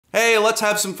Hey, let's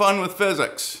have some fun with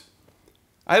physics.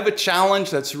 I have a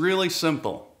challenge that's really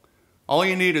simple. All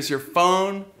you need is your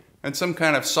phone and some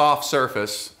kind of soft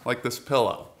surface, like this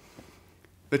pillow.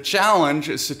 The challenge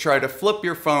is to try to flip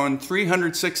your phone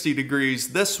 360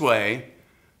 degrees this way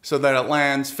so that it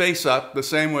lands face up the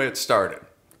same way it started.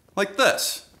 Like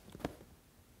this.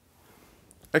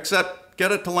 Except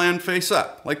get it to land face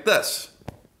up, like this.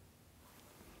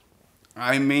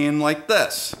 I mean like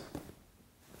this.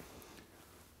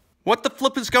 What the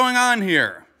flip is going on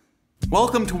here?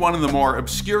 Welcome to one of the more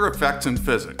obscure effects in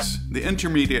physics, the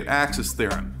intermediate axis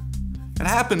theorem. It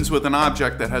happens with an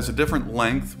object that has a different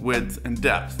length, width, and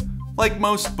depth, like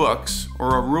most books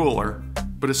or a ruler,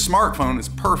 but a smartphone is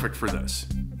perfect for this.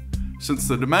 Since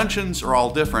the dimensions are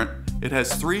all different, it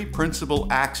has three principal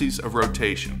axes of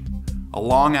rotation: a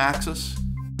long axis,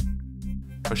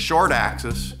 a short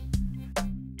axis,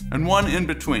 and one in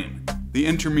between, the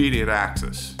intermediate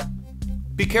axis.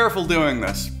 Be careful doing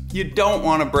this. You don't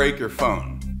want to break your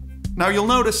phone. Now you'll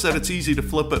notice that it's easy to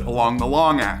flip it along the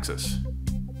long axis.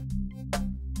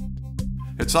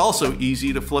 It's also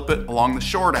easy to flip it along the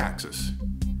short axis.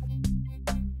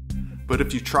 But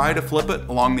if you try to flip it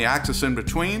along the axis in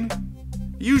between,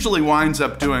 it usually winds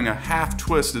up doing a half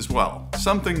twist as well,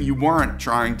 something you weren't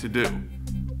trying to do.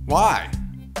 Why?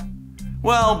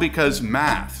 Well, because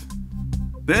math.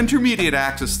 The intermediate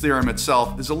axis theorem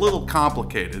itself is a little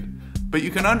complicated, but you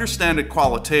can understand it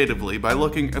qualitatively by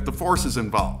looking at the forces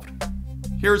involved.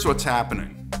 Here's what's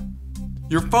happening.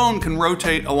 Your phone can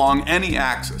rotate along any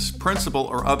axis, principal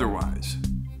or otherwise.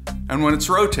 And when it's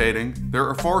rotating, there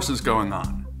are forces going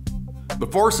on. The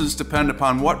forces depend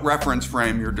upon what reference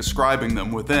frame you're describing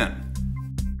them within.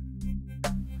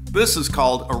 This is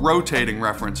called a rotating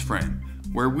reference frame,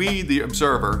 where we, the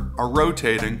observer, are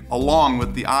rotating along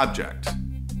with the object.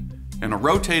 In a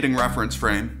rotating reference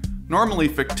frame, normally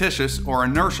fictitious or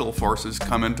inertial forces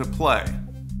come into play.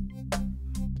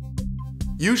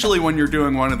 Usually when you're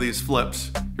doing one of these flips,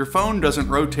 your phone doesn't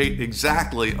rotate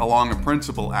exactly along a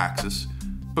principal axis,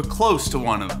 but close to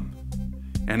one of them.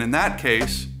 And in that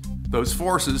case, those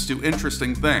forces do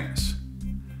interesting things.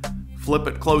 Flip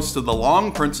it close to the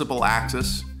long principal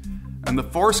axis, and the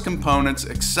force components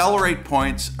accelerate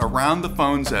points around the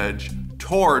phone's edge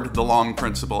toward the long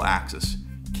principal axis,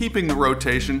 keeping the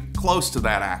rotation close to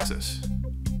that axis.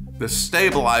 This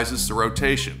stabilizes the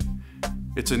rotation.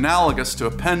 It's analogous to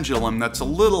a pendulum that's a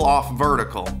little off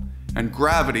vertical, and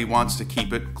gravity wants to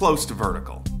keep it close to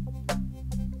vertical.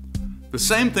 The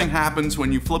same thing happens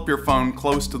when you flip your phone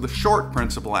close to the short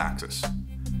principal axis.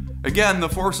 Again, the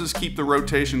forces keep the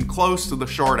rotation close to the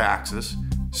short axis,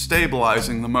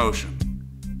 stabilizing the motion.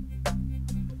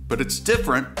 But it's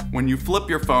different when you flip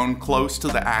your phone close to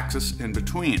the axis in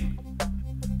between.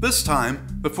 This time,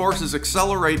 the forces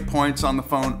accelerate points on the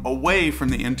phone away from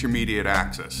the intermediate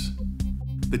axis.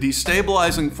 The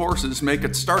destabilizing forces make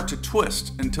it start to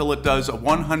twist until it does a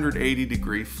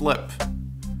 180-degree flip.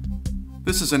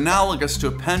 This is analogous to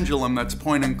a pendulum that's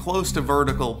pointing close to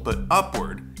vertical but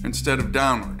upward instead of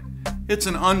downward. It's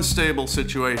an unstable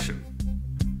situation.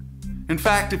 In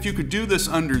fact, if you could do this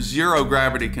under zero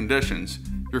gravity conditions,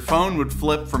 your phone would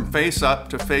flip from face up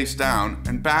to face down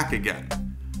and back again,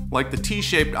 like the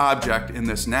T-shaped object in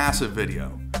this NASA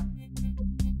video.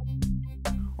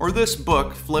 Or this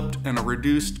book flipped in a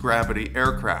reduced gravity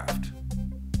aircraft.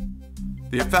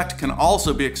 The effect can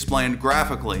also be explained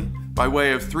graphically by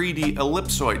way of 3D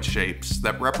ellipsoid shapes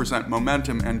that represent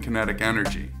momentum and kinetic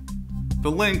energy.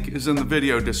 The link is in the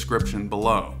video description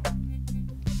below.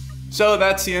 So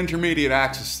that's the intermediate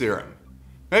axis theorem.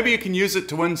 Maybe you can use it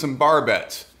to win some bar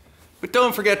bets, but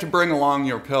don't forget to bring along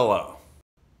your pillow.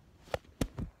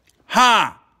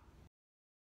 Ha!